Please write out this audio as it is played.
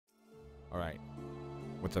Alright.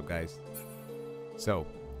 What's up, guys? So,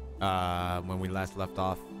 when we last left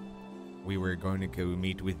off, we were going to go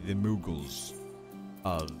meet with the Moogles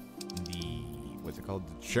of the, what's it called?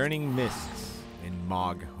 The Churning Mists in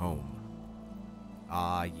Mog Home.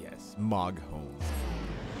 Ah, yes, Mog Home.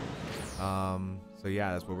 So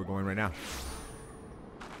yeah, that's where we're going right now.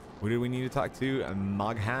 Who do we need to talk to?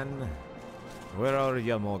 Moghan? Where are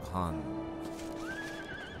you, Moghan?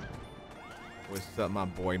 What's up, my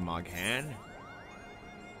boy Moghan?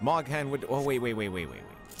 Moghan would. Oh, wait.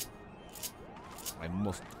 I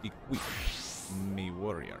must equip me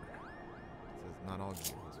warrior. It says not all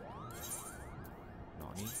gear.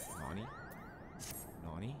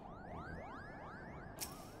 Nani.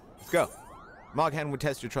 Let's go. Moghan would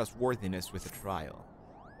test your trustworthiness with a trial.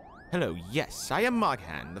 Hello, yes, I am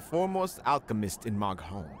Moghan, the foremost alchemist in Mog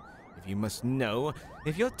Home. If you must know,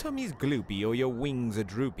 if your tummy's gloopy or your wings are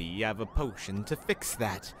droopy, I have a potion to fix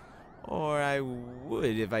that. Or I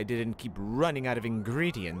would if I didn't keep running out of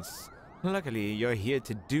ingredients. Luckily, you're here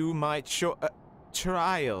to do my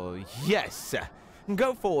trial. Yes!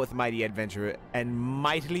 Go forth, mighty adventurer, and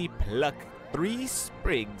mightily pluck 3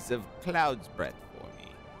 sprigs of cloud's breath for me.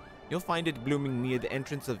 You'll find it blooming near the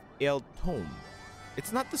entrance of El Tome.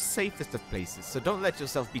 It's not the safest of places, so don't let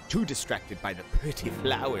yourself be too distracted by the pretty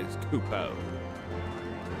flowers, Kupo.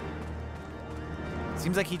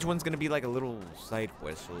 Seems like each one's gonna be like a little side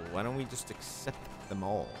quest, so why don't we just accept them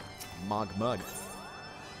all? Mogmug.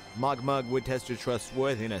 Mogmug would test your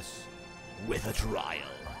trustworthiness with a trial.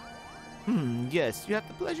 Yes, you have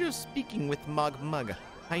the pleasure of speaking with Mogmug.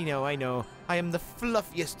 I know. I am the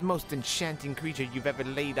fluffiest, most enchanting creature you've ever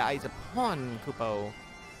laid eyes upon, Kupo.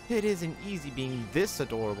 It isn't easy being this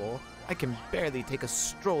adorable. I can barely take a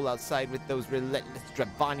stroll outside with those relentless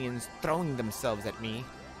Dravanians throwing themselves at me.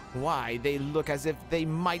 Why, they look as if they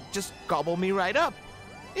might just gobble me right up.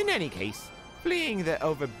 In any case, fleeing their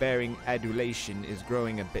overbearing adulation is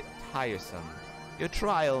growing a bit tiresome. Your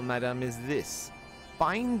trial, madam, is this.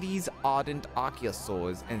 Find these ardent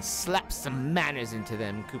archaeosaurs and slap some manners into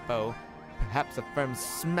them, Kupo. Perhaps a firm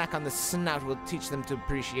smack on the snout will teach them to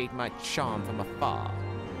appreciate my charm from afar.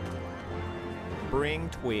 Bring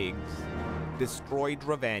twigs, destroy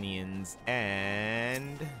Dravanians,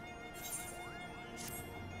 and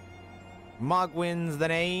Mogwin's the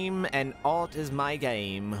name, and art is my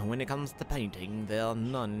game. When it comes to painting, there are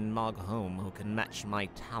none in Mog Home who can match my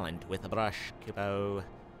talent with a brush, Kupo.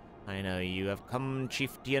 I know you have come,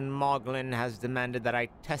 Chieftain Moglin has demanded that I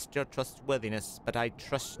test your trustworthiness, but I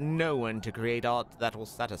trust no one to create art that will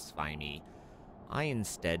satisfy me. I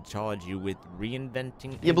instead charge you with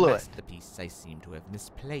reinventing a masterpiece I seem to have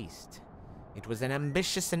misplaced. It was an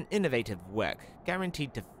ambitious and innovative work,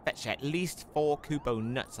 guaranteed to fetch at least 4 Kupo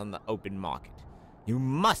nuts on the open market. You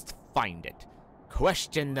must find it.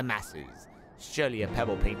 Question the masses. Surely a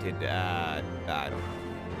pebble painted, I don't know.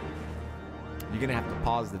 You're gonna have to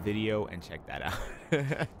pause the video and check that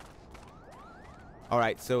out.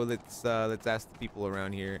 Alright, so let's ask the people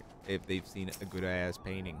around here if they've seen a good ass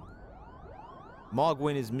painting.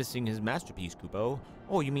 Mogwin is missing his masterpiece, Kupo.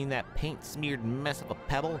 Oh, you mean that paint-smeared mess of a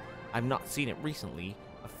pebble? I've not seen it recently.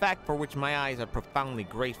 A fact for which my eyes are profoundly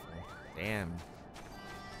grateful. Damn.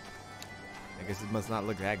 I guess it must not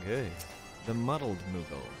look that good. The muddled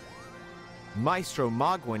Moogle. Maestro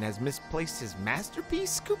Mogwin has misplaced his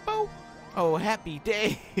masterpiece, Kupo? Oh, happy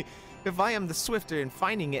day. If I am the swifter in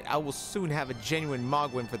finding it, I will soon have a genuine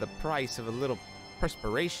Mogwin for the price of a little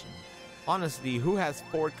perspiration. Honestly, who has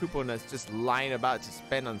 4 Kupo nuts just lying about to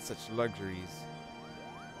spend on such luxuries?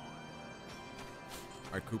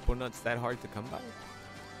 Are Kupo nuts that hard to come by?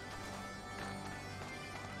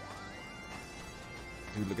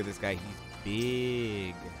 Dude, look at this guy.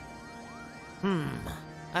 He's big.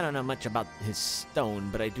 I don't know much about his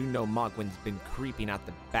stone, but I do know Mogwin's been creeping out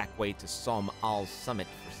the back way to Som Al Summit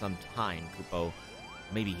for some time, Kupo.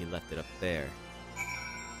 Maybe he left it up there.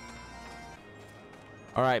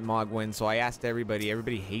 Alright, Mogwin, so I asked everybody.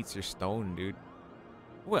 Everybody hates your stone, dude.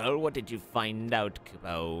 Well, what did you find out,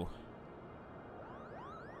 Kupo?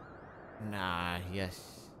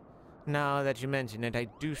 Yes. Now that you mention it, I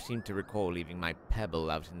do seem to recall leaving my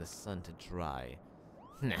pebble out in the sun to dry.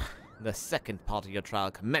 The second part of your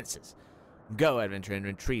trial commences. Go, adventurer, and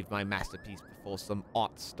retrieve my masterpiece before some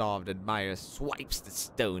art-starved admirer swipes the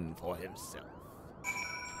stone for himself.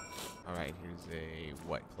 Alright, here's a,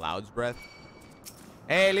 what, cloud's breath?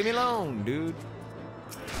 Hey, leave me alone, dude.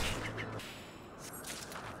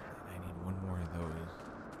 I need one more of those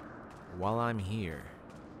while I'm here.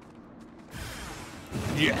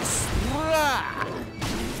 Yes!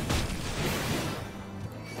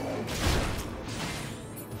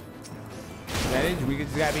 That is we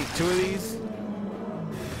just gotta beat 2 of these?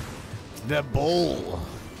 The bull.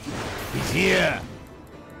 He's here.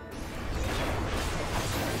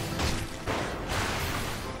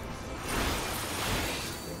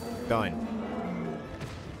 Done.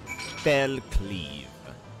 Fell cleave.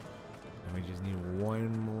 And we just need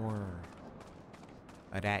 1 more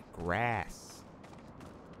of that grass.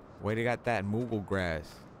 Where they got that Moogle grass?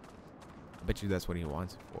 I bet you that's what he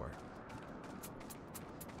wants it for.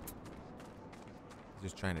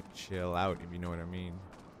 Just trying to chill out, if you know what I mean.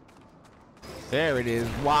 There it is.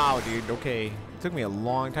 Wow, dude. Okay. It took me a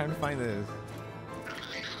long time to find this.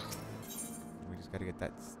 We just gotta get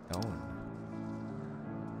that stone.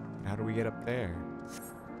 How do we get up there?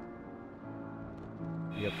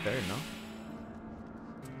 Be up there, no?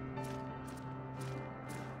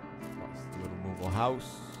 Across the little Moogle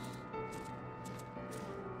house.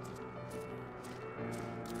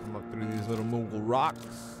 Come up through these little Moogle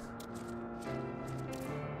rocks.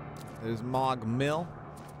 There's Mog Mill,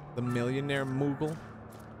 the millionaire Moogle.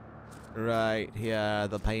 Right here,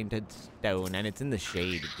 the painted stone, and it's in the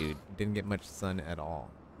shade, dude. Didn't get much sun at all.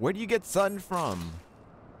 Where do you get sun from?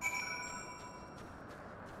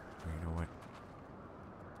 You know what?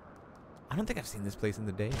 I don't think I've seen this place in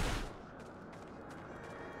the day.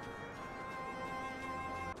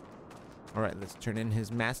 All right, let's turn in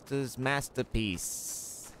his master's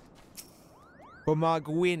masterpiece. For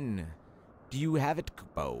Mogwin. Do you have it,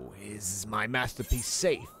 Kupo? Is my masterpiece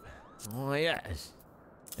safe? Oh, yes.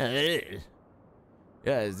 It is.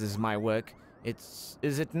 Yes, this is my work. Is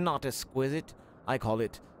it not exquisite? I call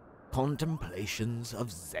it Contemplations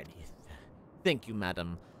of Zenith. Thank you,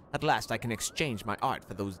 madam. At last I can exchange my art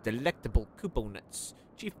for those delectable Kupo nuts.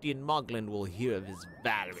 Chieftain Mogland will hear of his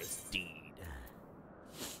valorous deed.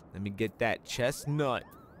 Let me get that chestnut.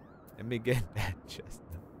 Let me get that chestnut.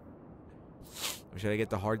 Or should I get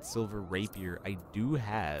the hard silver rapier? I do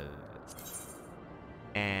have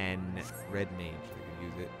an red mage. I could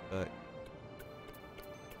use it, but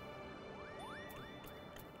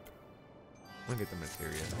I'm gonna get the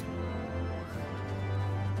materia.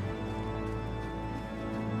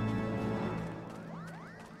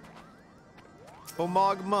 Oh,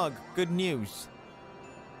 Mug, good news.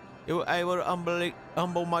 You were able to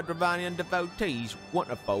humble my Dravanian devotees.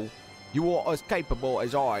 Wonderful. You are as capable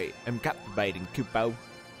as I am captivating, Kupo.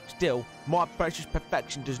 Still, my precious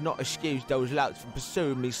perfection does not excuse those louts from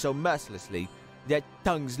pursuing me so mercilessly. Their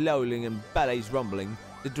tongues lolling and bellies rumbling,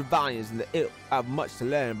 the Dravanians and the ilk have much to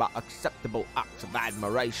learn about acceptable acts of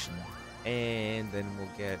admiration. And then we'll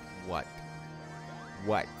get what?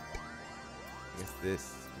 What? I guess this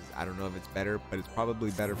is, I don't know if it's better, but it's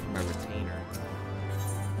probably better for my retainer.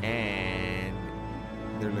 And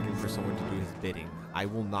they're looking for someone to do his bidding. I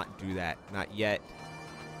will not do that. Not yet.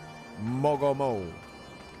 Mogomo.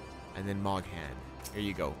 And then Moghan. Here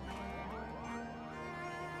you go.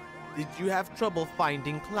 Did you have trouble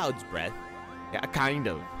finding Cloud's Breath? Yeah, kind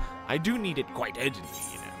of. I do need it quite urgently,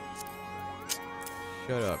 you know.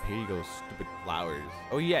 Shut up. Here you go, stupid flowers.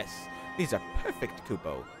 Oh, yes. These are perfect,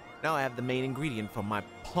 Kupo. Now I have the main ingredient for my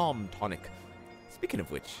palm tonic. Speaking of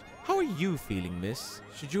which, how are you feeling, miss?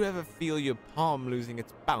 Should you ever feel your palm losing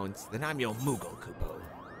its bounce, then I'm your Moogle, Kupo.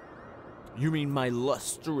 You mean my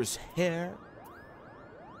lustrous hair?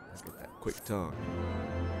 Let's get that quick tongue.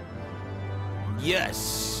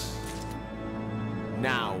 Yes!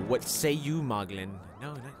 Now, what say you, Moglin?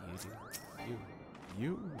 No, not you, dude.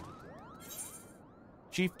 You.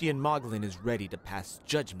 Chieftain Moglin is ready to pass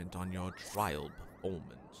judgment on your trial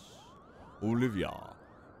performance. Olivia,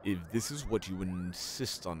 if this is what you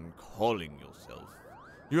insist on calling yourself,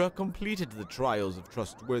 you have completed the trials of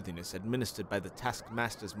trustworthiness administered by the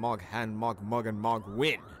taskmasters Moghan, Mogmug, and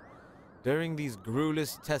Mogwin. During these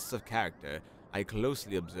gruelous tests of character, I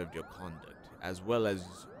closely observed your conduct, as well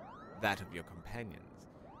as that of your companions,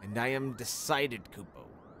 and I am decided, Kupo.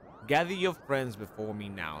 Gather your friends before me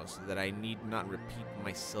now, so that I need not repeat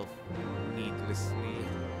myself needlessly.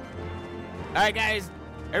 Alright, guys!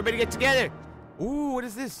 Everybody get together! Ooh, what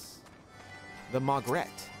is this? The Mogret.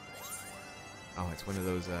 Oh, it's one of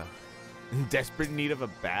those, in desperate need of a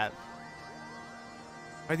bath.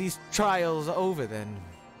 Are these trials over, then?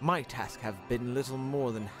 My tasks have been little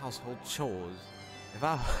more than household chores.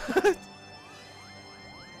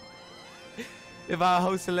 If our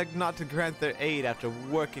hosts elect not to grant their aid after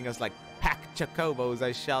working us like pack chocobos,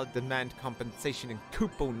 I shall demand compensation in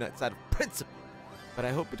Kupo nuts out of principle. But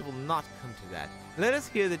I hope it will not come to that. Let us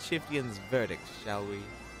hear the chieftain's verdict, shall we?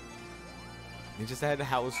 You just had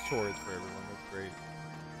house chores for everyone. That's great.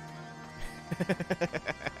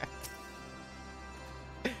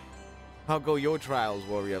 How go your trials,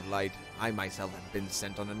 warrior of light? I myself have been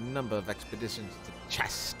sent on a number of expeditions to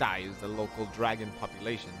chastise the local dragon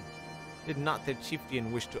population. Did not their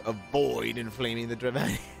chieftain wish to avoid inflaming the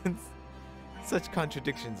Dravanians? Such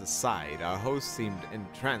contradictions aside, our host seemed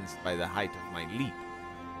entranced by the height of my leap.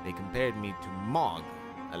 They compared me to Mog,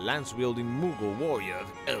 a lance-wielding Moogle warrior of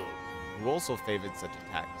Elb, who also favored such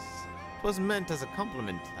attacks. 'Twas meant as a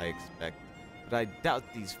compliment, I expect, but I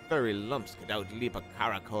doubt these furry lumps could outleap a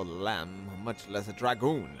caracal lamb, much less a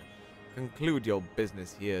dragoon. Conclude your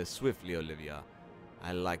business here swiftly, Olivia.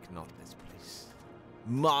 I like not this place.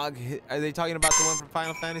 Mog, are they talking about the one from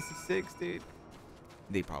Final Fantasy VI, dude?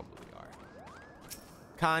 They probably are.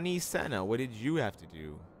 Connie Senna, what did you have to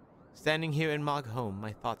do? Standing here in Mog home,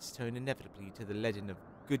 my thoughts turn inevitably to the legend of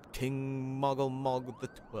good King Moggle Mog the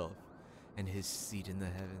 12th and his seat in the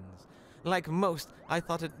heavens. Like most, I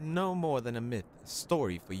thought it no more than a myth, a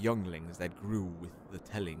story for younglings that grew with the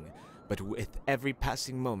telling. But with every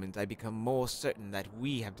passing moment, I become more certain that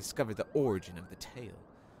we have discovered the origin of the tale.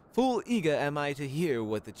 Full eager am I to hear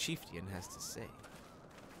what the chieftain has to say.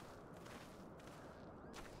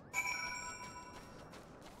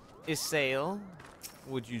 Isael,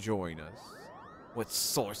 would you join us? What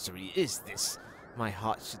sorcery is this? My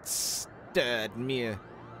heart should stir at mere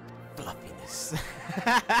fluffiness.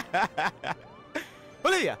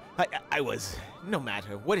 Olivia, I was. No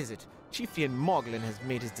matter. What is it? Chieftain Moglin has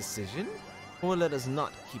made his decision? Or let us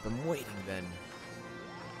not keep him waiting then.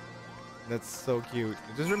 That's so cute.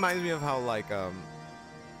 It just reminds me of how, like,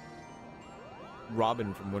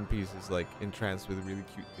 Robin from One Piece is, like, entranced with really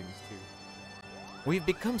cute things, too. We've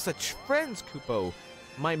become such friends, Kupo.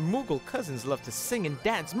 My Moogle cousins love to sing and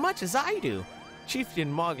dance much as I do.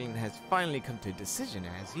 Chieftain Moglin has finally come to a decision,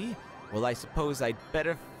 has he? Well, I suppose I'd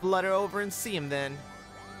better flutter over and see him then.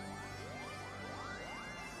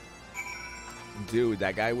 Dude,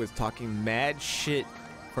 that guy was talking mad shit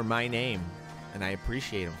for my name, and I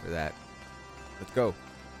appreciate him for that. Let's go.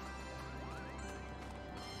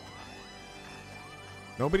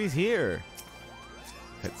 Nobody's here.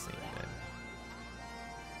 Cutscene then.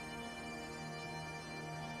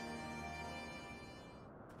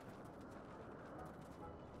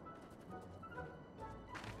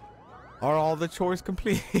 Are all the chores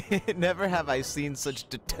complete? Never have I seen such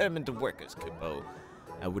determined workers, Kupo.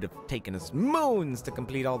 I would have taken us moons to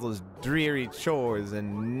complete all those dreary chores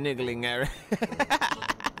and niggling errands.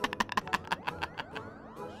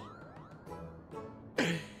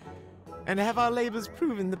 And have our labors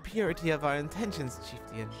proven the purity of our intentions,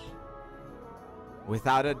 Chieftain?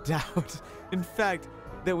 Without a doubt. In fact,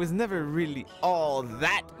 there was never really all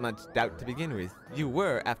that much doubt to begin with. You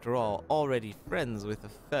were, after all, already friends with a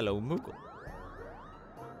fellow Moogle.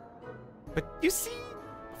 But you see,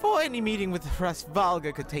 before any meeting with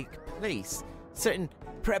Hraesvelgr could take place, certain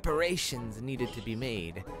preparations needed to be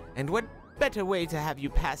made. And what better way to have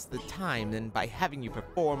you pass the time than by having you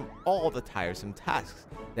perform all the tiresome tasks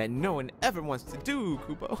that no one ever wants to do,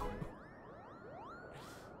 Kupo?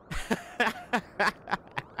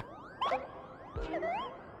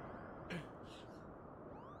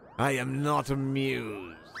 I am not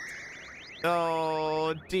amused.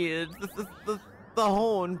 Oh dear, the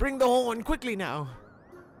horn. Bring the horn quickly now.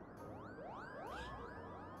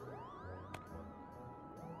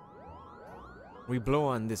 We blow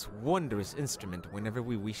on this wondrous instrument whenever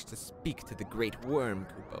we wish to speak to the great worm,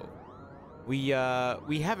 Kupo.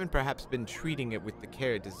 We haven't perhaps been treating it with the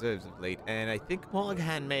care it deserves of late, and I think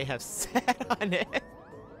Moghan may have sat on it.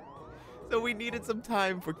 So we needed some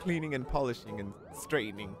time for cleaning and polishing and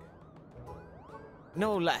straightening.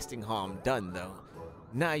 No lasting harm done, though.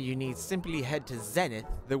 Now you need simply head to Zenith,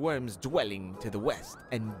 the worm's dwelling to the west,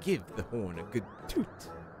 and give the horn a good toot.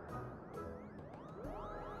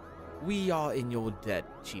 We are in your debt,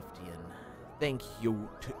 Chieftain.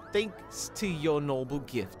 Thanks to your noble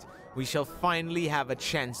gift, we shall finally have a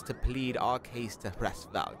chance to plead our case to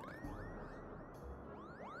Hraesvelgr.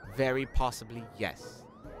 Very possibly, yes.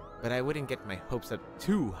 But I wouldn't get my hopes up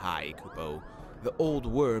too high, Kupo. The old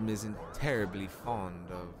worm isn't terribly fond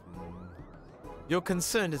of... Your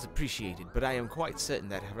concern is appreciated, but I am quite certain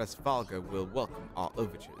that Hraesvelgr will welcome our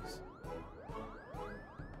overtures.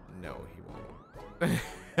 No, he won't.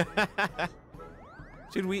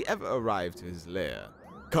 Should we ever arrive to his lair?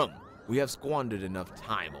 Come, we have squandered enough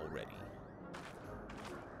time already.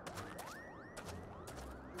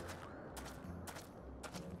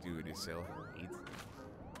 Dude, is so hates.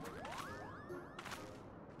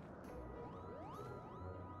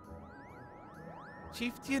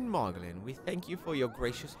 Chieftain Moglin, we thank you for your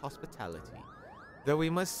gracious hospitality. Though we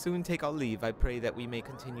must soon take our leave, I pray that we may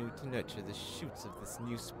continue to nurture the shoots of this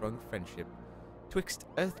new-sprung friendship. twixt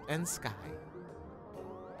earth and sky.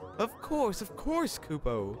 Of course,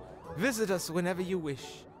 Kupo. Visit us whenever you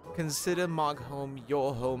wish. Consider Moghome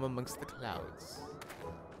your home amongst the clouds.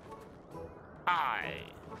 Aye.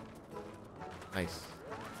 Nice.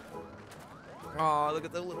 Oh, look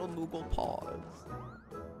at the little Moogle paws.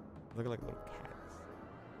 Look like little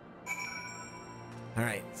cats.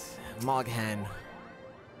 Alright, Moghan.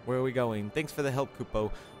 Where are we going? Thanks for the help,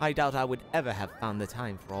 Kupo. I doubt I would ever have found the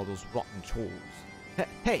time for all those rotten chores.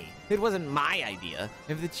 Hey, it wasn't my idea.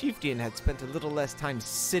 If the chieftain had spent a little less time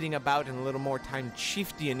sitting about and a little more time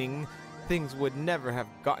chieftaining, things would never have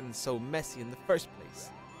gotten so messy in the first place.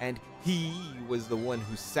 And he was the one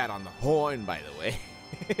who sat on the horn, by the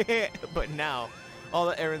way. But now, all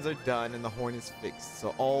the errands are done and the horn is fixed,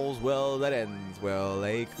 so all's well that ends well,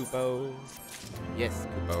 eh, Kupo? Yes,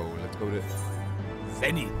 Kupo, let's go to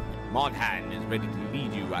Zenith. Moghan is ready to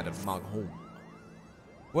lead you out of Moghome.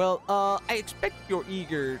 Well, I expect you're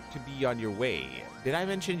eager to be on your way. Did I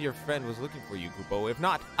mention your friend was looking for you, Kupo? If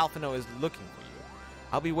not, Alphino is looking for you.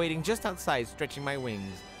 I'll be waiting just outside, stretching my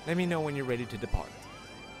wings. Let me know when you're ready to depart.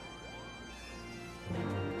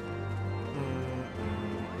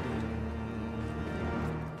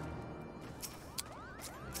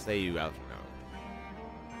 Say you, Alphino.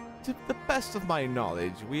 To the best of my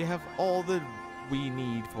knowledge, we have all that we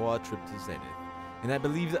need for our trip to Zenith. And I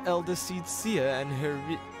believe the Elder Seed Seer and her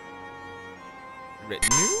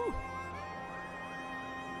retinue?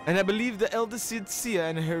 And I believe the Elder Seed Seer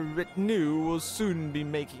and her retinue will soon be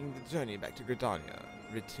making the journey back to Gridania.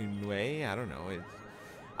 Retinue? I don't know.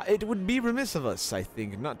 It would be remiss of us, I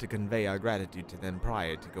think, not to convey our gratitude to them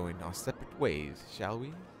prior to going our separate ways, shall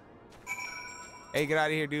we? Hey, get out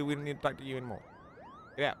of here, dude. We don't need to talk to you anymore.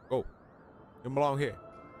 Get out. Go. You don't belong here.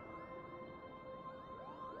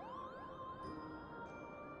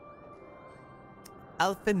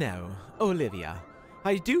 Alphino, Olivia,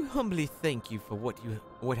 I do humbly thank you for what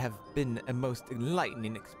would have been a most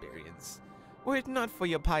enlightening experience. Were it not for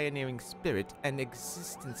your pioneering spirit, and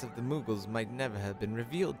existence of the Moogles might never have been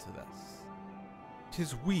revealed to us.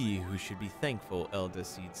 'Tis we who should be thankful, Elder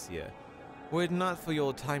Seedseer. Were it not for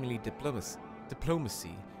your timely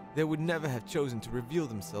diplomacy, they would never have chosen to reveal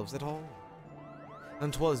themselves at all.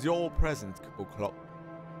 And 'twas your presence,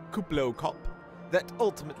 Kuplokop, that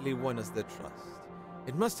ultimately won us their trust.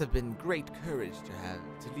 It must have been great courage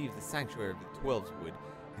to leave the sanctuary of the Twelveswood,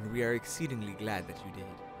 and we are exceedingly glad that you did.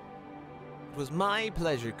 It was my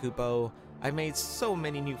pleasure, Kupo. I made so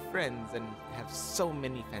many new friends and have so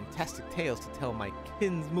many fantastic tales to tell my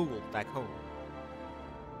kinsmoogles back home.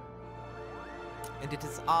 And it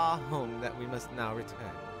is our home that we must now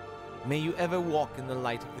return. May you ever walk in the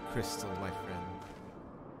light of the crystal, my friend.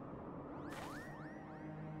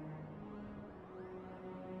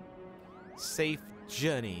 Safe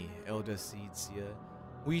journey, Elder Seedseer.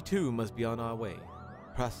 We too must be on our way.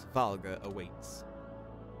 Hraesvelgr awaits.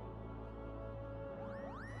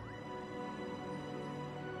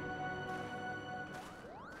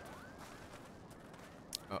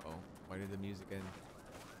 Uh-oh. Why did the music end?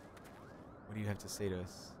 What do you have to say to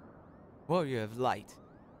us? Warrior of light,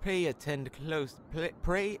 pray attend closely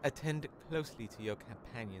to your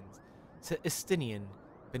companions. To Estinian,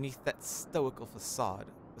 beneath that stoical facade,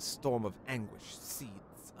 a storm of anguish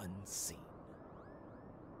seethes unseen.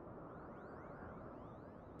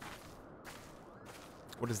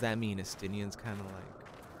 What does that mean? Estinian's kind of like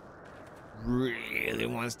really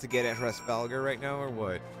wants to get at Hraesvelgr right now, or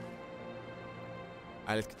what?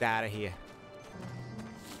 Alright, let's get out of here.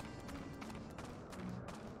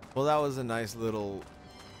 Well, that was a nice little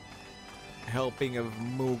helping of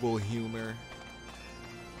Moogle humor.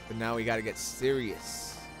 But now we gotta get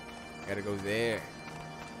serious. Gotta go there.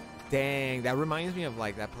 Dang, that reminds me of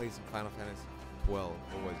like that place in Final Fantasy 12.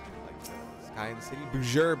 What was it? Like the Sky in the City?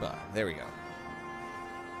 Bujurba. There we go.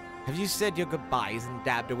 Have you said your goodbyes and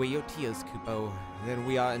dabbed away your tears, Kupo? Then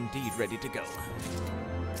we are indeed ready to go.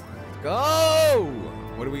 Go!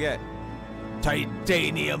 What do we get?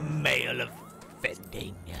 Titanium mail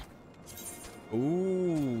offending.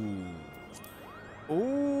 Ooh.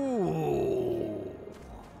 Ooh.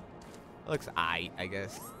 Looks aight, I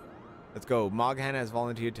guess. Let's go. Moghan has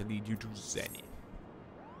volunteered to lead you to Zenith.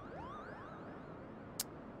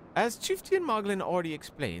 As Chieftain Moglin already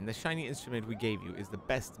explained, the shiny instrument we gave you is the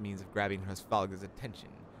best means of grabbing Hraesvelgr's attention.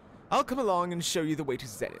 I'll come along and show you the way to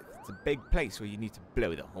Zenith. It's a big place where you need to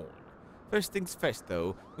blow the horn. First things first,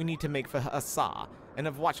 though, we need to make for Asa and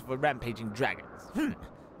have watch for rampaging dragons.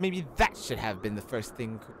 Maybe that should have been the first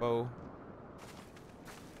thing, Kupo.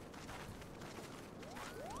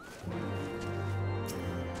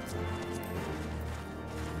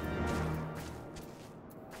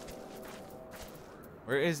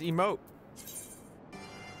 Where is emote?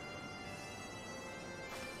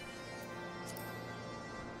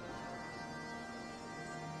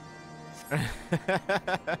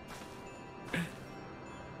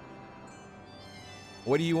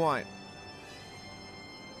 What do you want?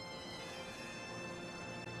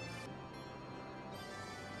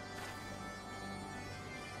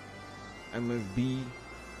 I must be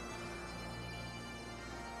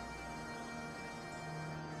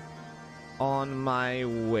on my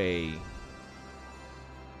way.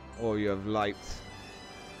 Oh, you have light.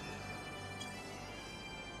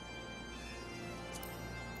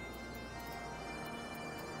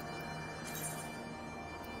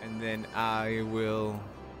 And then I will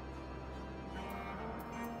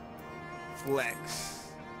flex.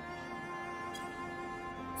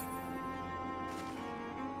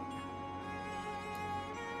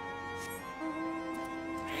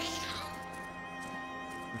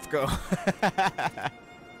 Let's go.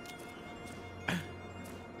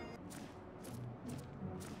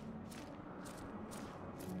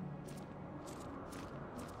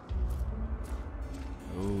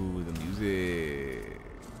 Oh, the music.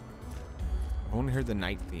 I've only heard the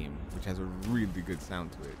night theme, which has a really good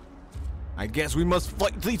sound to it. I guess we must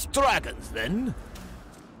fight these dragons then.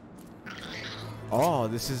 Oh,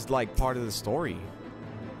 this is like part of the story.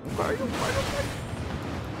 Okay.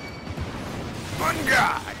 On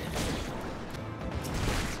guard!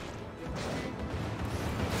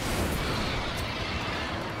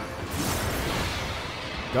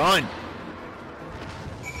 Done!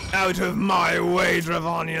 Out of my way,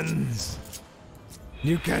 Dravonians!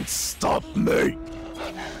 You can't stop me!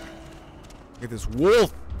 Look at this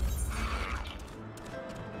wolf!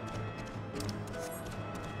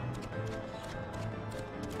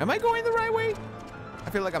 Am I going the right way? I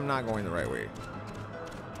feel like I'm not going the right way.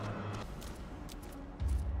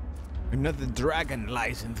 Another dragon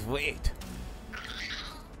lies in wait.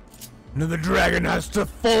 Another dragon has to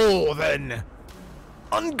fall then.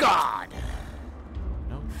 On guard.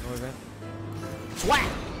 No event.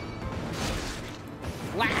 Swat.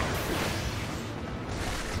 Swat.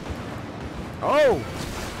 Oh.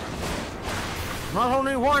 Not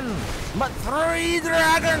only one, but 3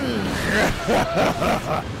 dragons.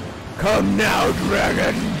 Come now,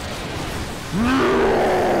 dragon.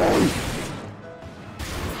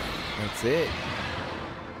 That's it.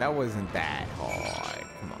 That wasn't that hard.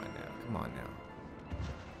 Come on now. Come on now.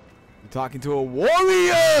 I'm talking to a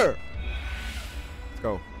warrior. Let's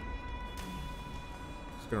go.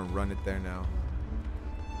 Just gonna run it there now.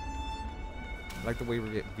 I like the way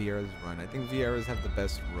Vieira's run. I think Vieira's have the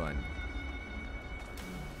best run.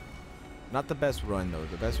 Not the best run though.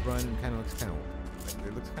 The best run kind of looks kind of.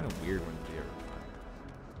 It looks kind of weird when Vieira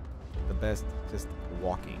runs. The best, just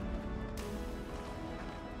walking.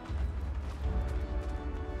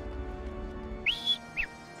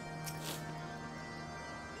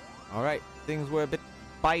 Alright, things were a bit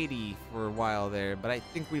bitey for a while there, but I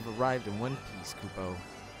think we've arrived in one piece, Kupo.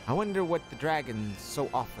 I wonder what the dragon's so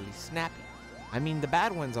awfully snappy. I mean, the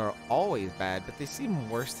bad ones are always bad, but they seem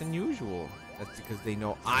worse than usual. That's because they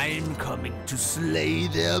know I'm coming to slay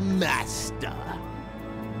their master.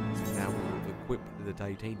 Now we'll equip the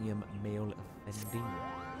titanium mail offending.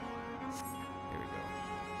 There we go.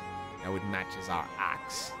 Now it matches our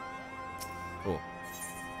axe. Cool.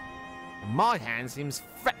 My hand seems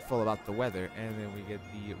fretful about the weather, and then we get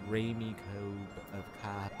the Raimi Cove of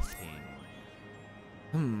Carping.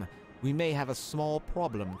 We may have a small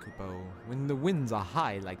problem, Kupo. When the winds are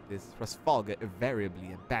high like this, Hraesvelgr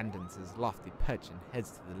invariably abandons his lofty perch and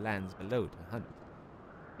heads to the lands below to hunt.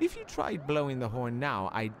 If you tried blowing the horn now,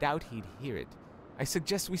 I doubt he'd hear it. I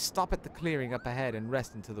suggest we stop at the clearing up ahead and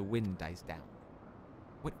rest until the wind dies down.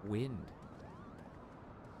 What wind?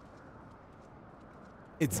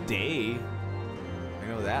 It's day. I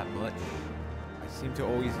know that much. I seem to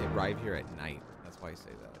always arrive here at night. That's why I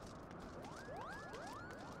say that.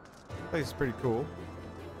 This place is pretty cool.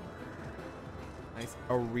 Nice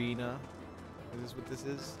arena. Is this what this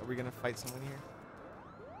is? Are we gonna fight someone here?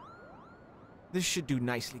 This should do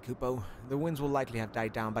nicely, Kupo. The winds will likely have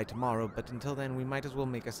died down by tomorrow, but until then we might as well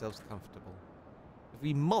make ourselves comfortable. If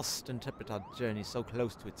we must interpret our journey so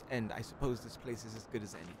close to its end, I suppose this place is as good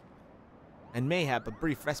as any. And mayhap a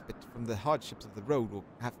brief respite from the hardships of the road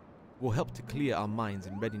will help to clear our minds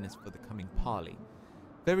in readiness for the coming parley.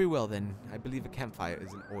 Very well then, I believe a campfire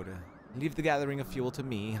is in order. Leave the gathering of fuel to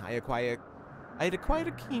me. I had acquired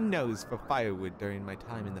a keen nose for firewood during my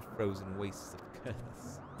time in the frozen wastes of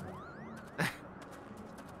Curthus.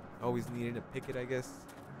 Always needed to pick it, I guess.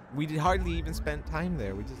 We did hardly even spend time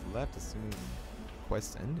there. We just left as soon as the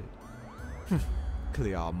quest ended.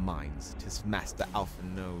 Clear our minds. 'Tis Master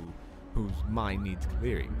Alphino whose mind needs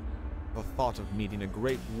clearing. The thought of meeting a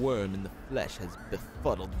great worm in the flesh has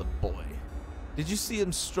befuddled the boy. Did you see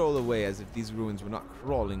him stroll away as if these ruins were not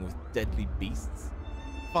crawling with deadly beasts?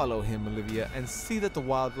 Follow him, Olivia, and see that the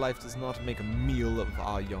wildlife does not make a meal of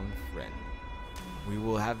our young friend. We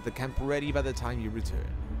will have the camp ready by the time you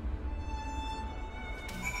return.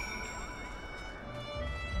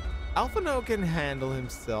 Alphino can handle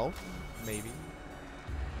himself, maybe.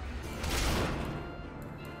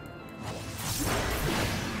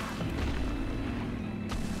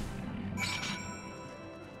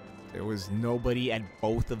 There was nobody at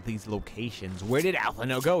both of these locations. Where did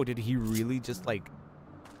Alphino go? Did he really just, like,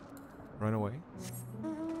 run away?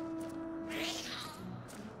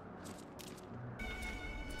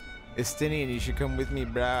 Estinian, you should come with me,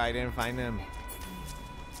 bruh. I didn't find him.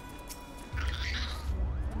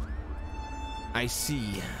 I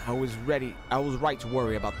see. I was right to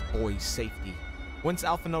worry about the boy's safety. Once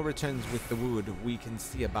Alphino returns with the wood, we can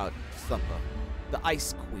see about supper. The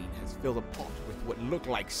Ice Queen has filled a pot with what look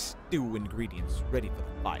like stew ingredients ready for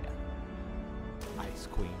the fire. Ice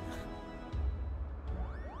Queen.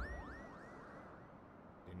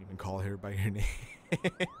 Didn't even call her by her name.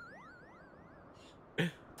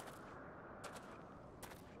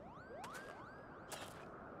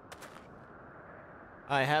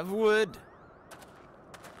 I have wood.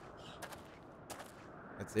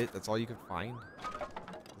 That's it? That's all you could find?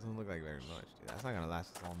 Doesn't look like very much, dude. That's not gonna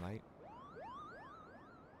last us all night.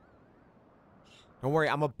 Don't worry,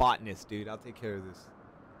 I'm a botanist, dude. I'll take care of this.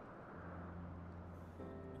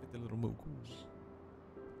 Look at the little Moogles.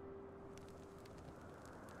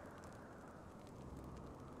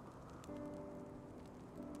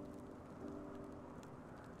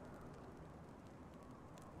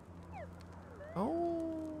 Oh.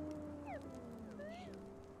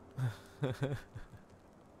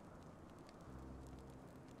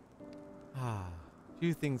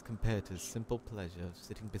 Few things compare to the simple pleasure of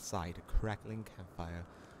sitting beside a crackling campfire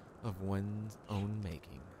of one's own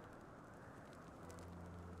making.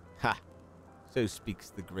 Ha! So speaks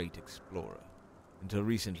the great explorer. Until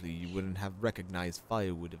recently, you wouldn't have recognized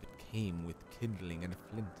firewood if it came with kindling and a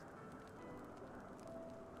flint.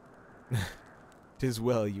 'Tis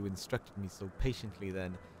well you instructed me so patiently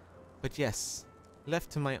then. But yes, left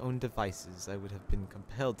to my own devices, I would have been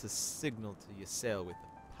compelled to signal to Yssail with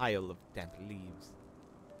a pile of damp leaves.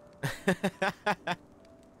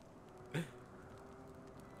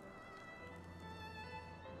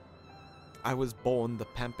 I was born the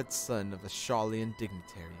pampered son of a Charlian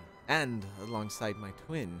dignitary, and, alongside my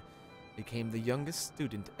twin, became the youngest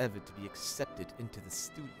student ever to be accepted into the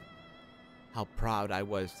studium. How proud I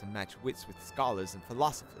was to match wits with scholars and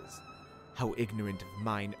philosophers. How ignorant of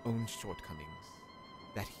mine own shortcomings.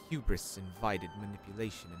 That hubris invited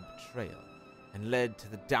manipulation and betrayal, and led to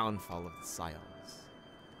the downfall of the Scions.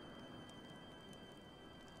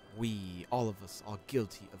 We, all of us, are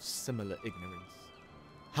guilty of similar ignorance.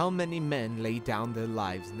 How many men lay down their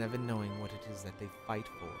lives never knowing what it is that they fight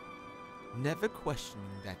for, never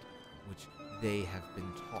questioning that which they have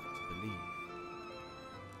been taught to believe.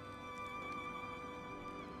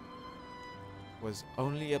 It was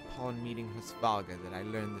only upon meeting Hraesvelgr that I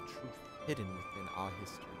learned the truth hidden within our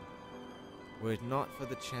history. Were it not for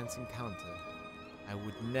the chance encounter, I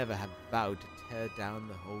would never have vowed to tear down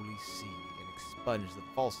the holy sea and expunge the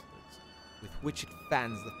falsehoods with which it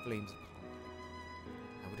fans the flames of conflict.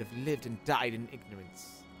 I would have lived and died in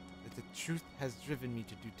ignorance. That the truth has driven me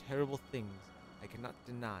to do terrible things, I cannot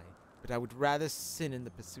deny, but I would rather sin in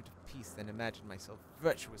the pursuit of peace than imagine myself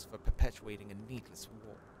virtuous for perpetuating a needless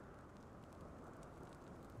war.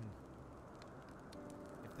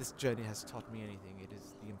 If this journey has taught me anything, it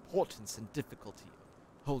is the importance and difficulty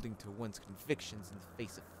of holding to one's convictions in the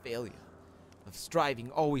face of failure, of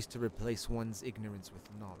striving always to replace one's ignorance with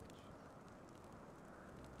knowledge.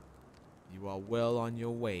 You are well on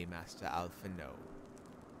your way, Master Alphino.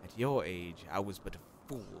 At your age, I was but a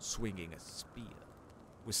fool swinging a spear,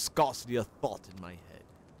 with scarcely a thought in my head.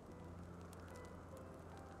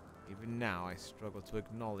 Even now, I struggle to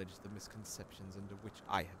acknowledge the misconceptions under which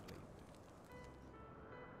I have labored.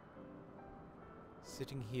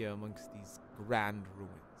 Sitting here amongst these grand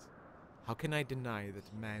ruins, how can I deny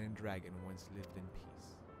that man and dragon once lived in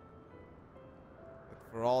peace? But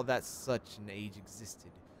for all that such an age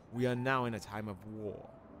existed, we are now in a time of war.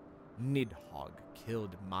 Nidhogg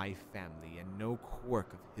killed my family, and no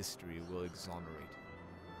quirk of history will exonerate him.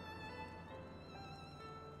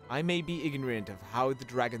 I may be ignorant of how the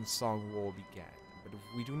Dragon Song War began, but if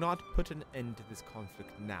we do not put an end to this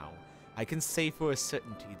conflict now, I can say for a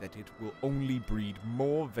certainty that it will only breed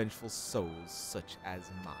more vengeful souls such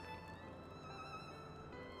as mine.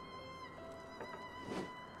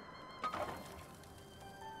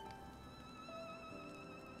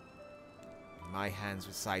 In my hands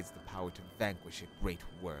resides the power to vanquish a great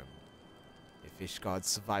worm. If Ishgard's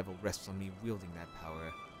survival rests on me wielding that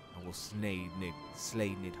power, I will slay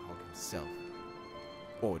Nidhogg himself.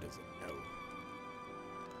 Or does it know?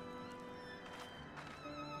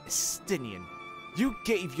 Estinian, you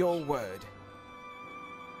gave your word.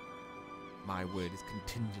 My word is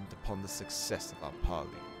contingent upon the success of our parley.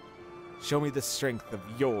 Show me the strength of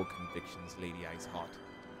your convictions, Lady Iceheart.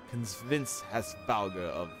 Convince Hraesvelgr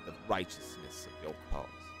of the righteousness of your cause.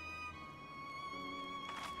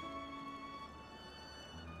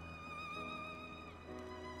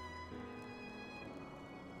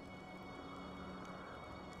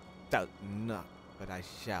 Doubt not, but I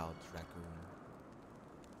shall, Dragoon.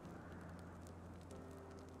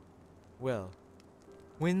 Well,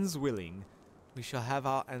 wind's willing, we shall have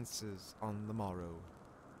our answers on the morrow.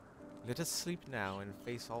 Let us sleep now and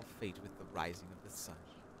face all fate with the rising of the sun.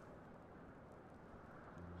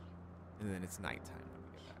 And then it's nighttime when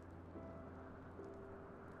we get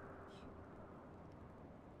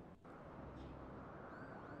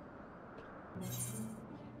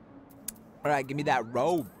back. Alright, give me that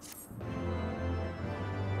robe.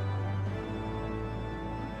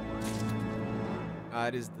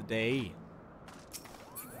 It is the day.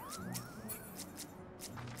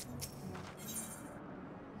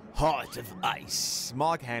 Heart of Ice.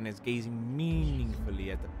 Moghan is gazing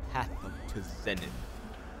meaningfully at the path up to Zenith.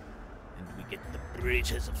 And we get the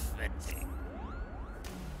bridges of fencing.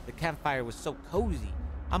 The campfire was so cozy,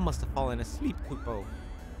 I must have fallen asleep, Kupo.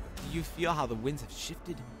 Do you feel how the winds have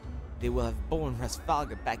shifted? They will have borne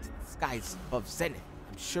Hraesvelgr back to the skies above Zenith,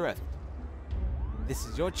 I'm sure of it. This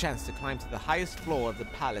is your chance to climb to the highest floor of the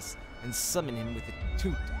palace and summon him with a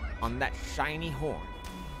toot on that shiny horn.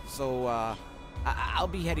 So, I'll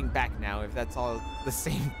be heading back now if that's all the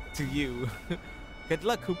same to you. Good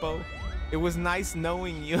luck, Kupo. It was nice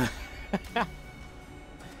knowing you.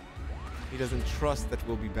 He doesn't trust that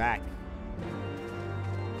we'll be back.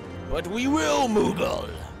 But we will, Moogle!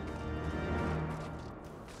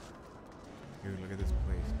 Dude, look at this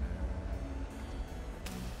place,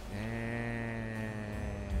 man.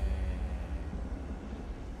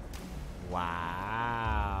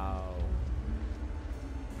 Wow.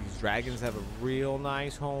 These dragons have a real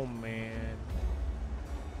nice home, man.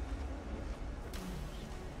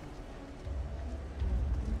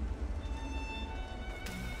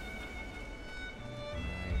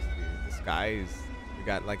 Nice, dude. The skies, we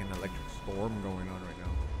got like an electric storm going on right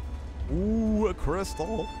now. Ooh, a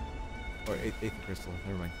crystal. Or eighth crystal,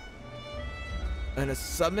 never mind. And a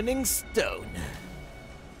summoning stone.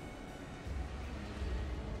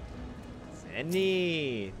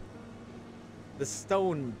 Zenith. The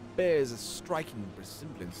stone bears a striking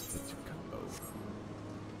resemblance to Tukumbo.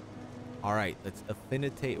 Alright, let's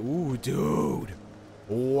affinitate. Ooh, dude.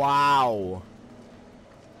 Wow.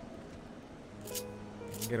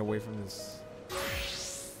 Get away from this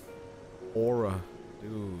aura.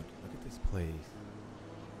 Dude, look at this place.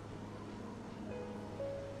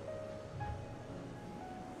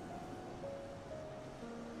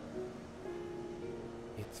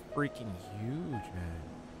 It's freaking huge, man.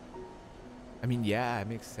 I mean, yeah, it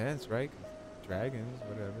makes sense, right? 'Cause dragons,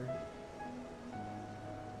 whatever.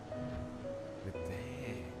 But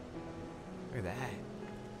dang. Look at that.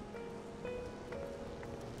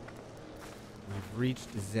 We've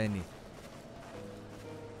reached Zenith.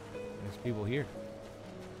 There's people here.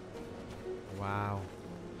 Wow.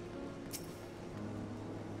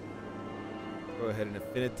 Go ahead and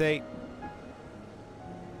affinitate.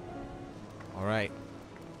 Alright.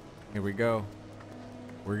 Here we go.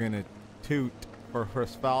 We're gonna toot for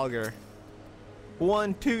Hraesvelgr.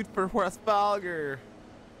 One toot for Hraesvelgr.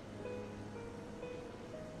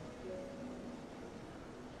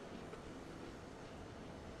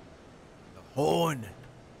 The horn.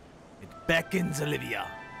 It beckons, Olivia.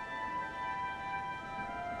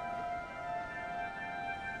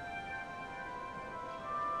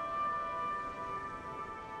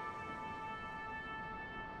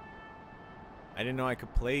 I didn't know I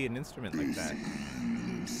could play an instrument like that.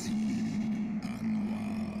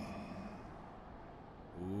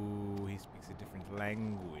 Ooh, he speaks a different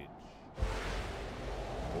language.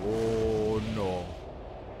 Oh no.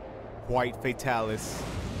 Quite fatalis.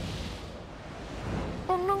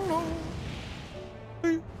 Oh no no.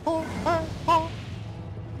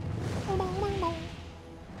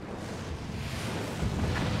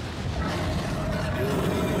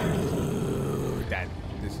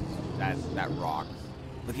 This is that rocks.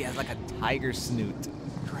 Look, he has like a tiger snoot.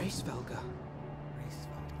 Hraesvelgr.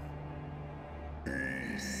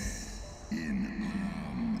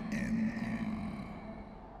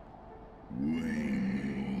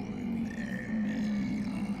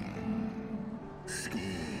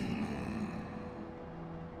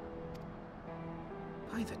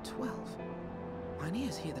 By the 12. Mine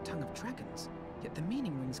ears hear the tongue of dragons, yet the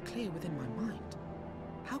meaning rings clear within my mind.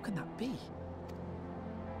 How can that be?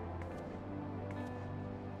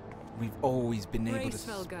 We've always been able to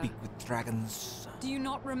Hraesvelgr. speak with dragons. Do you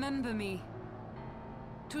not remember me?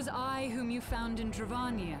 'Twas I whom you found in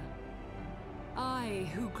Dravania. I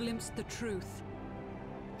who glimpsed the truth.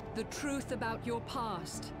 The truth about your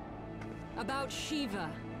past. About Shiva.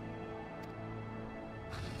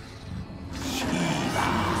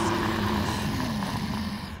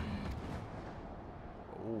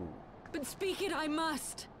 Oh. But speak it I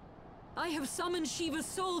must. I have summoned Shiva's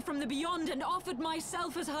soul from the beyond and offered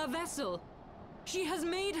myself as her vessel. She has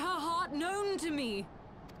made her heart known to me.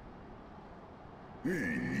 I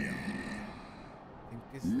think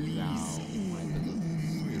this is thou, my beloved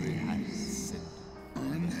spirit, has sent.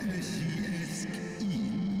 That the secrets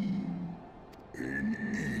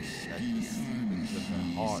of her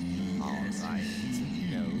heart are thine to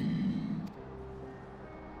know.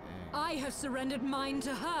 I have surrendered mine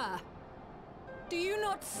to her. Do you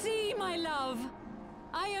not see, my love?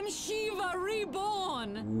 I am Shiva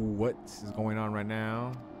reborn. What is going on right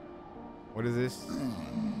now? What is this?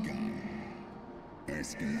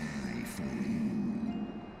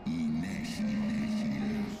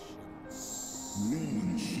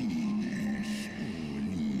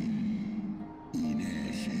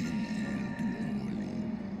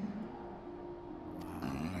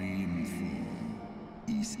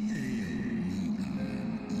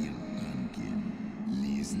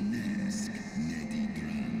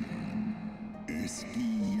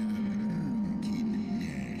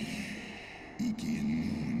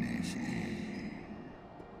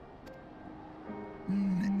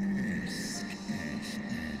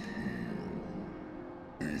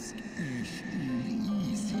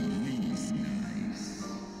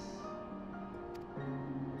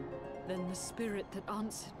 Then the spirit that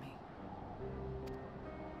answered me.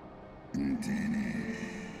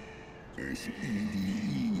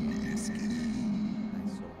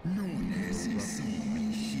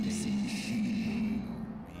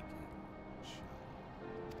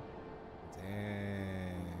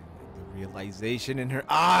 Damn, the realization in her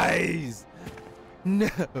eyes. No.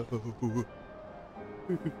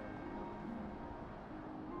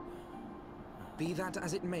 Be that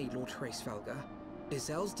as it may, Lord Hraesvelgr,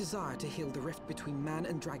 Izel's desire to heal the rift between man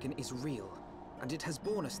and dragon is real, and it has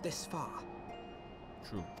borne us this far.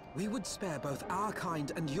 True. We would spare both our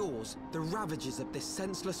kind and yours the ravages of this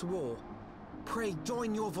senseless war. Pray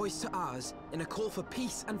join your voice to ours in a call for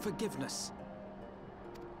peace and forgiveness.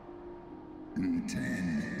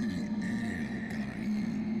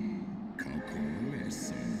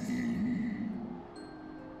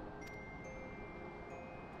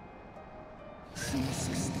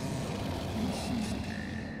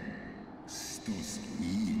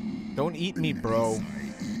 Don't eat me, bro. Are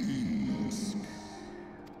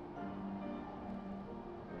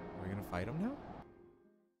we gonna fight him now?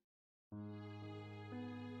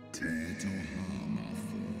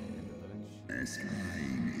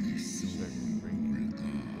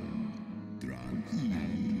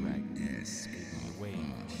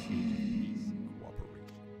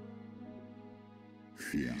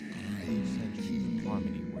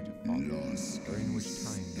 Harmony were to follow, during which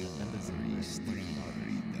time the Heavensward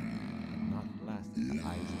not last the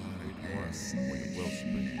eyes of great worm or the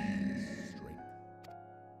wellspring strength.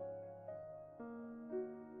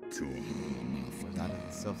 Was out of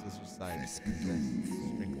the selfless society possessed strength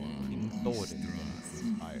King Thornton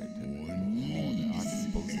inspired to all the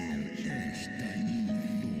archipels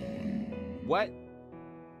of What?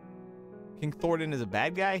 King Thornton is a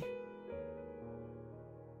bad guy?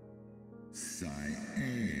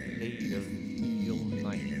 Lady of Steel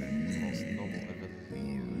Knight, most noble ever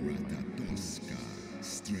that which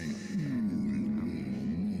he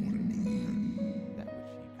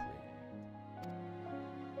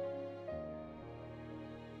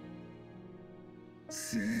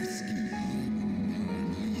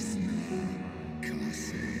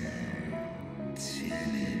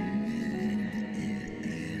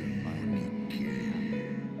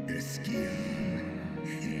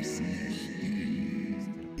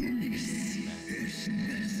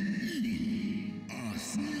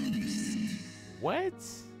What?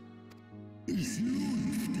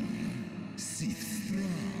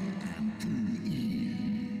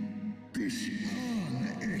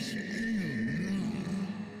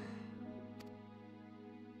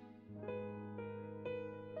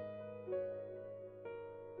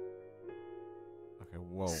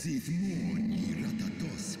 Whoa. Sifmon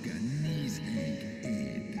iratatoska nizeg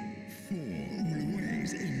ed, for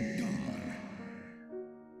always in dar.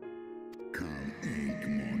 Kal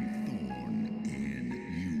Eikmon thorn in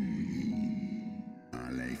Yui,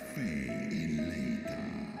 ale fe in leita,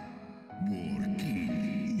 borkin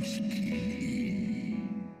ishkin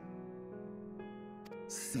in.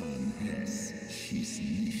 San es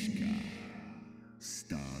shisnishka,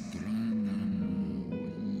 stadrana moi.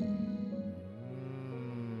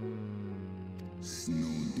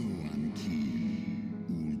 Snowdoan kin,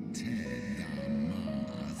 ulteda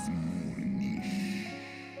maas mornish.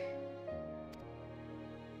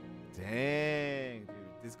 Dang,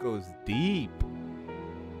 dude, this goes deep.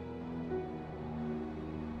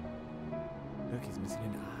 Look, he's missing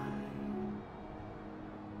an eye.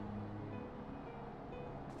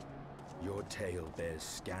 Your tale bears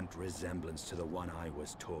scant resemblance to the one I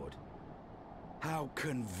was taught. How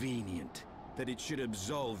convenient that it should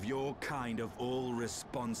absolve your kind of all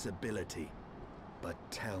responsibility. But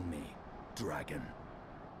tell me, dragon,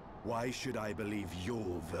 why should I believe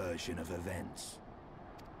your version of events?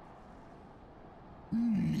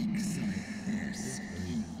 Mixai es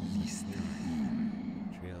listahin,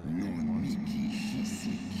 non miki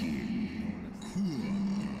shisikin, kua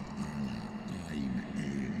ala aim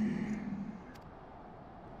el.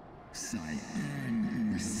 Sai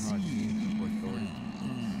an usin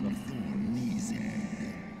thornizeg.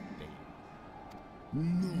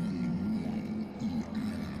 Non wo I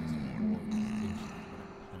alamon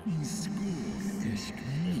a. Skor esk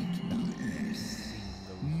mik es.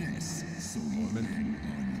 Nes so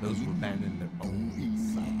Those who abandoned their own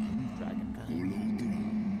dragon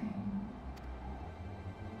kind.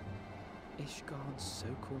 Ishgard's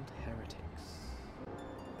so-called heretics.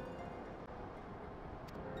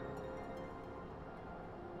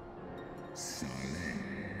 Sale.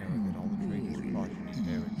 Now that all the traitors marching in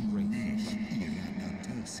Aery's race.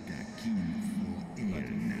 Iratatoska kin for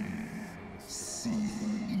Erna. Si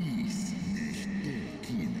is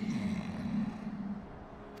neshtokin an.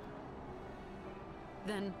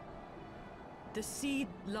 Then, the seed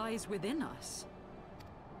lies within us.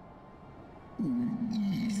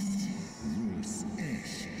 Is ros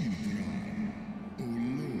esh idran.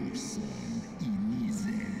 Oloson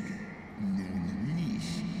inizeg. Non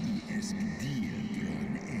nish I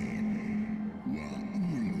espdiedron en. Wa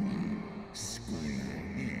ulwa skola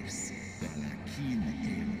es. Balakin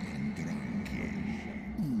en andranken.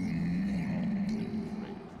 Mondo.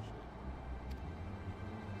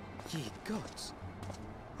 Ye gods!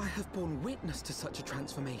 I have borne witness to such a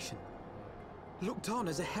transformation. Looked on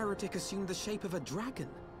as a heretic assumed the shape of a dragon.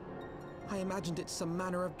 I imagined it some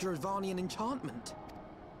manner of Dravanian enchantment.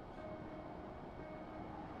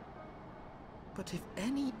 But if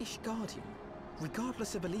any Ishgardian,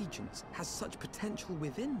 regardless of allegiance, has such potential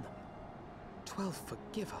within them, 12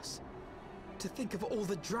 forgive us. To think of all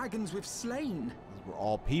the dragons we've slain! We're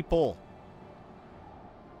all people.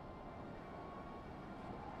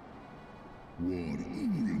 War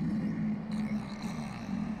ulmon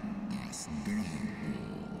alaan as drago.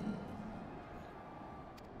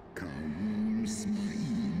 Kawol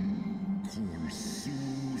smain kol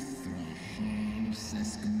suthra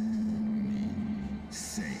halsesk moni.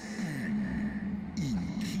 Se an in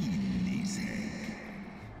kinizeg.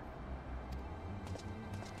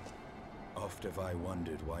 Oft have I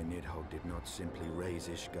wondered why Nidhogg did not simply raze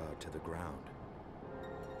Ishgard to the ground.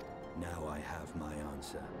 Now I have my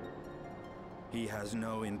answer. He has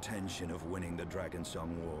no intention of winning the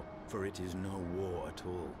Dragonsong War, for it is no war at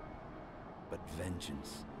all, but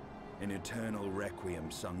vengeance, an eternal requiem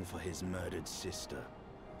sung for his murdered sister.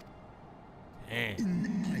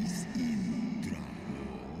 In ice in drago.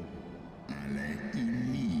 Ale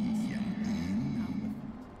inia in.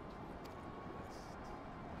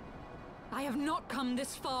 I have not come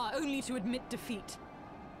this far only to admit defeat.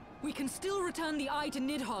 We can still return the eye to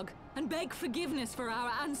Nidhogg and beg forgiveness for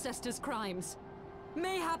our ancestors' crimes.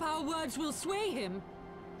 Mayhap our words will sway him.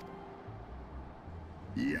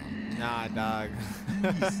 Ja. Nah, dog.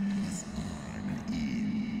 Is an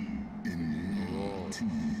in. In lot.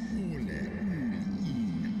 Ole in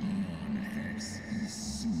an hes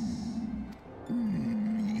isu.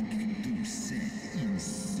 Mik du set in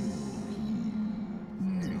sohi.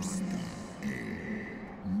 Nosta e.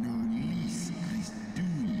 No lis as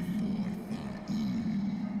dui fortha in.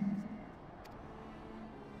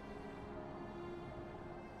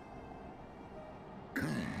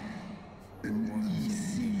 Ka. En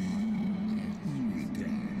isi.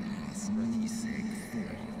 Uldran as niseg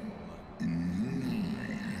for. En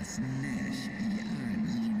lai as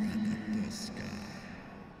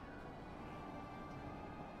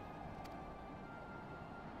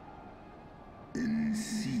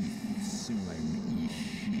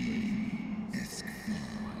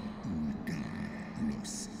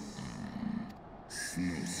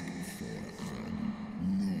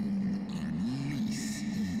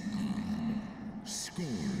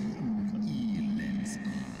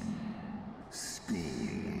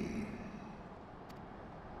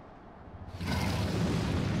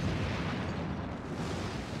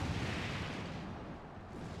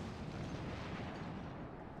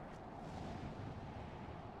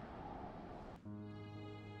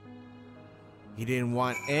He didn't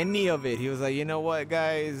want any of it. He was like, you know what,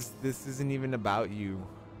 guys? This isn't even about you.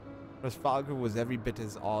 Hraesvelgr was every bit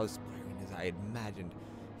as awe-inspiring as I had imagined.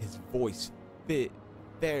 His voice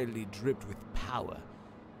fairly dripped with power.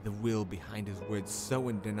 The will behind his words so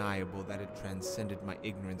undeniable that it transcended my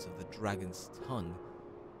ignorance of the dragon's tongue.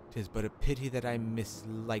 'Tis but a pity that I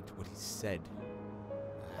misliked what he said.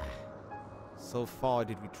 So far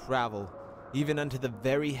did we travel, even unto the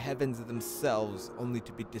very heavens themselves, only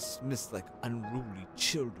to be dismissed like unruly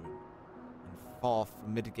children. And far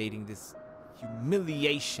from mitigating this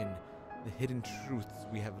humiliation, the hidden truths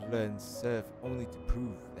we have learned serve only to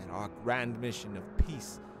prove that our grand mission of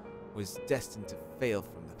peace was destined to fail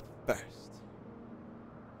from the first.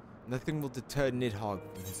 Nothing will deter Nidhogg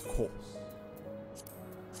from his course.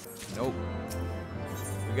 Nope.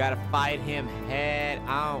 We gotta fight him head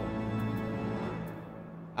on.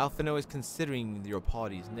 Alphino is considering your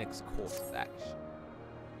party's next course of action.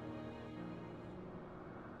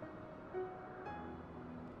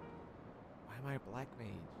 Why am I a black mage?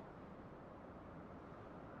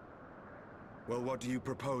 Well, what do you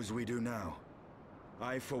propose we do now?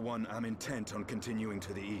 I, for one, am intent on continuing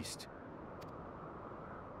to the east.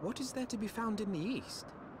 What is there to be found in the east?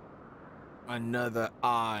 Another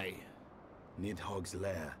eye. Nidhogg's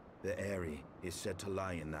lair, the Aery, is said to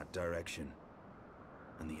lie in that direction.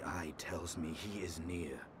 And the eye tells me he is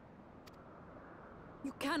near.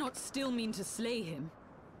 You cannot still mean to slay him.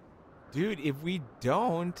 Dude, if we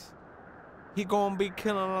don't, he gonna be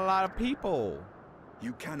killing a lot of people.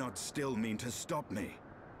 You cannot still mean to stop me.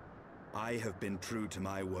 I have been true to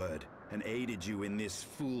my word, and aided you in this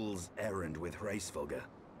fool's errand with Hraesvelgr.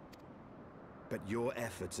 But your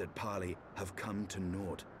efforts at parley have come to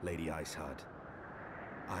naught, Lady Iceheart.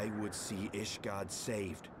 I would see Ishgard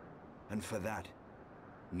saved, and for that,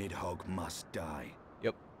 Nidhogg must die.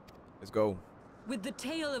 Yep, let's go. With the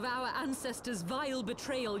tale of our ancestors' vile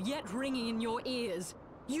betrayal yet ringing in your ears,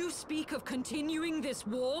 you speak of continuing this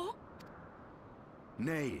war?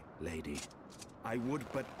 Nay, lady. I would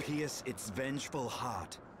but pierce its vengeful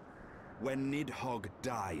heart. When Nidhogg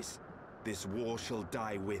dies, this war shall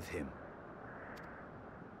die with him.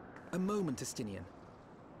 A moment, Estinian.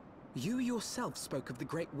 You yourself spoke of the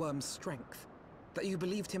Great Worm's strength, that you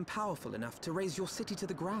believed him powerful enough to raise your city to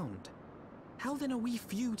the ground. How then are we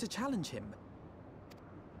few to challenge him?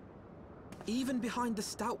 Even behind the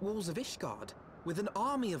stout walls of Ishgard, with an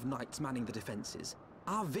army of knights manning the defenses,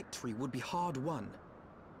 our victory would be hard won.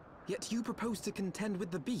 Yet you propose to contend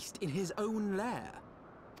with the beast in his own lair.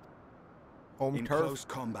 In close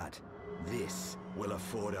combat, this will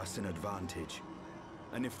afford us an advantage.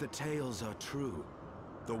 And if the tales are true,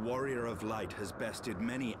 the Warrior of Light has bested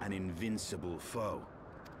many an invincible foe.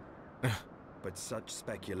 But such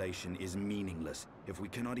speculation is meaningless if we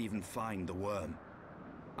cannot even find the worm.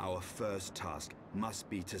 Our first task must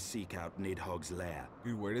be to seek out Nidhogg's lair.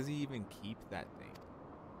 Dude, where does he even keep that thing?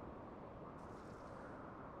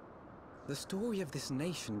 The story of this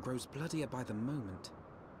nation grows bloodier by the moment.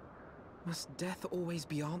 Must death always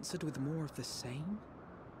be answered with more of the same?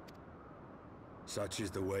 Such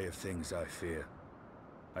is the way of things, I fear.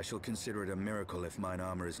 I shall consider it a miracle if mine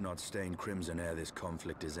armor is not stained crimson ere this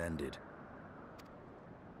conflict is ended.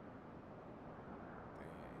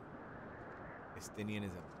 Estinian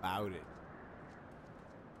is about it.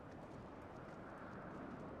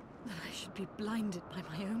 That I should be blinded by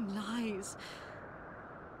my own lies.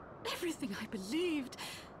 Everything I believed,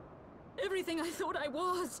 everything I thought I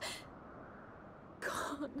was,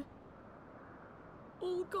 gone.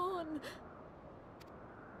 All gone.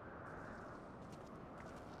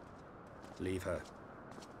 Leave her.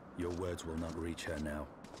 Your words will not reach her now.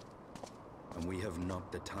 And we have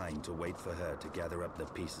not the time to wait for her to gather up the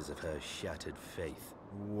pieces of her shattered faith.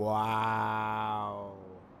 Wow.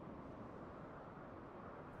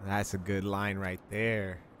 That's a good line right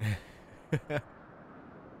there.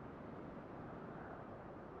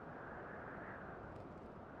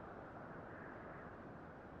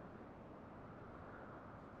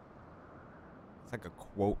 It's like a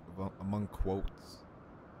quote among quotes.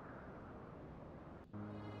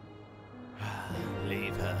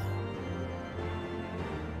 Leave her.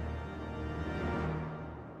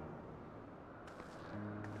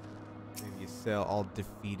 Maybe you sail all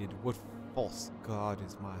defeated. What false god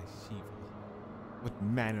is my Shiva? What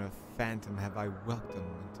manner of phantom have I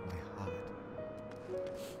welcomed into my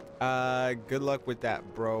heart? Good luck with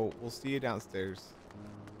that, bro. We'll see you downstairs.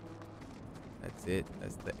 That's it.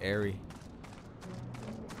 That's the Aery.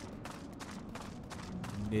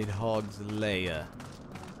 Nidhogg's lair.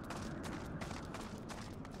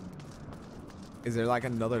 Is there like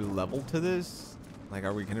another level to this? Like,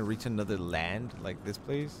 are we gonna reach another land like this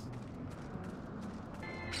place?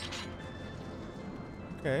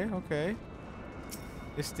 Okay, okay.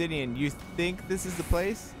 Justinian, you think this is the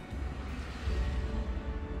place?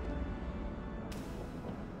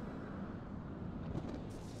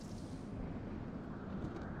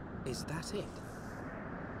 Is that it?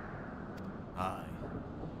 Aye.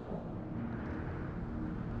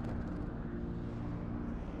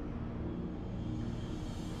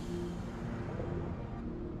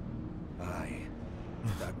 Aye.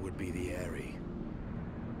 That would be the Aery.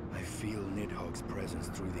 I feel Nidhogg's presence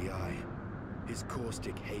through the eye. His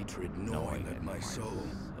caustic hatred gnawing at my soul.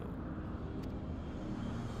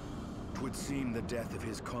 'Twould seem the death of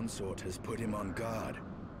his consort has put him on guard.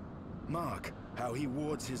 Mark how he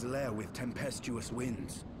wards his lair with tempestuous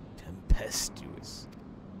winds. Tempestuous.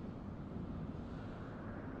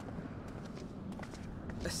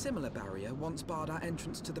 A similar barrier once barred our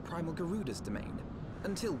entrance to the primal Garuda's domain,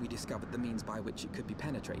 until we discovered the means by which it could be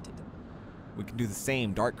penetrated. We can do the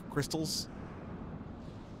same. Dark crystals.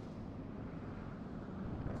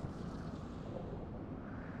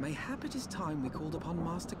 Mayhap it is time we called upon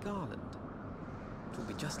Master Garland. It will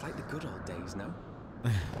be just like the good old days, no?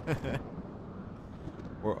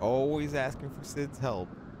 We're always asking for Sid's help.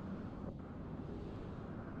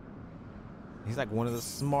 He's like one of the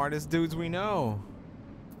smartest dudes we know.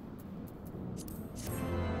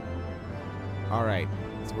 Alright,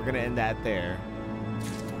 so we're gonna end that there.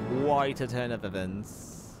 Quite a turn of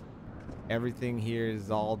events. Everything here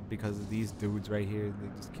is all because of these dudes right here. They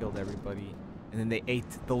just killed everybody. And then they ate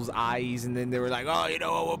those eyes, and then they were like, oh, you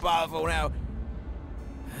know what, we're powerful now.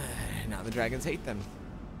 Now the dragons hate them.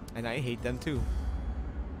 And I hate them too.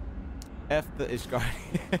 F the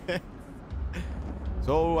Ishgard.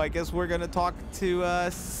 So I guess we're gonna talk to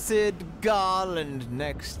Sid Garland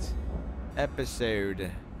next episode.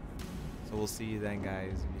 So we'll see you then,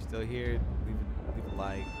 guys. If you're still here, leave a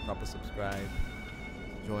like, drop a subscribe.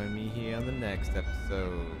 Join me here on the next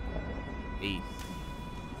episode. Peace.